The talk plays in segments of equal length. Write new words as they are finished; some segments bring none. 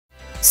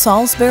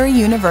Salisbury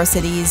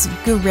University's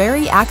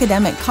Gureri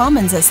Academic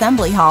Commons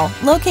Assembly Hall,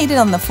 located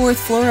on the 4th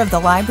floor of the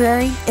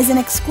library, is an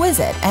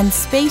exquisite and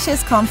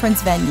spacious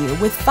conference venue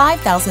with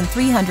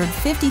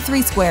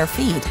 5,353 square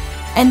feet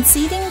and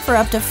seating for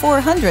up to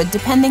 400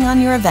 depending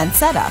on your event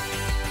setup.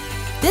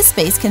 This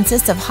space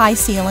consists of high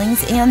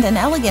ceilings and an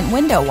elegant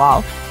window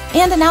wall,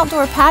 and an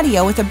outdoor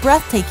patio with a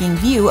breathtaking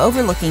view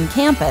overlooking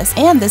campus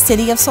and the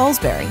city of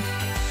Salisbury.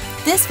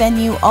 This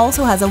venue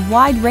also has a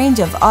wide range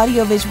of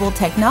audiovisual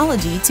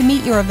technology to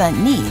meet your event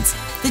needs.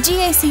 The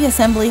GAC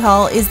Assembly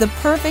Hall is the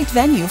perfect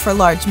venue for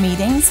large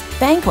meetings,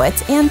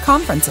 banquets, and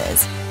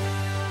conferences.